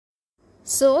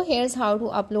So here's how to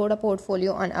upload a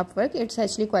portfolio on Upwork. It's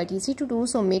actually quite easy to do,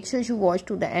 so make sure you watch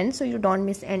to the end so you don't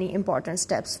miss any important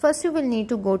steps. First, you will need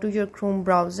to go to your Chrome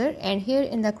browser, and here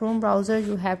in the Chrome browser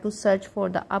you have to search for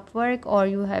the Upwork, or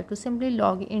you have to simply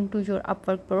log into your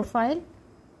Upwork profile.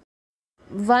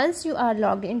 Once you are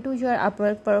logged into your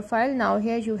Upwork profile, now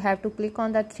here you have to click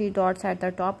on the three dots at the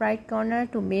top right corner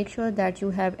to make sure that you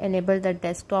have enabled the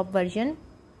desktop version.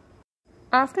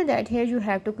 After that, here you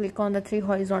have to click on the three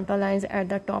horizontal lines at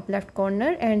the top left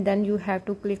corner, and then you have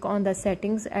to click on the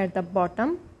settings at the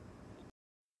bottom.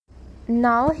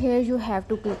 Now here you have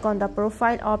to click on the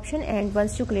profile option, and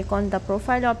once you click on the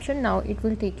profile option, now it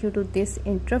will take you to this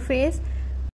interface.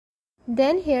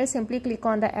 Then here simply click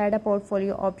on the add a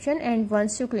portfolio option, and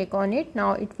once you click on it,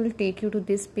 now it will take you to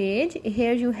this page.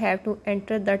 Here you have to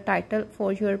enter the title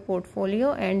for your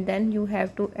portfolio, and then you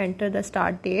have to enter the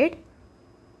start date.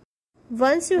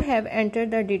 Once you have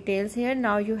entered the details here,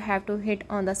 now you have to hit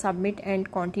on the submit and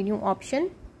continue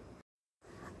option.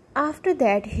 After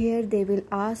that, here they will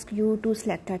ask you to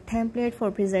select a template for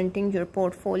presenting your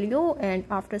portfolio, and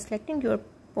after selecting your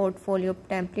portfolio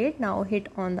template, now hit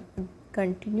on the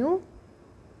continue.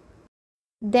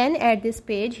 Then at this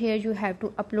page, here you have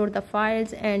to upload the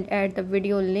files and add the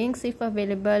video links if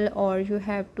available, or you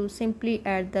have to simply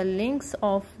add the links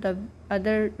of the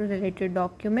other related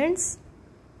documents.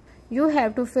 You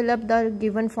have to fill up the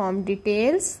given form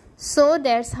details. So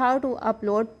that's how to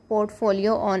upload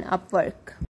portfolio on Upwork.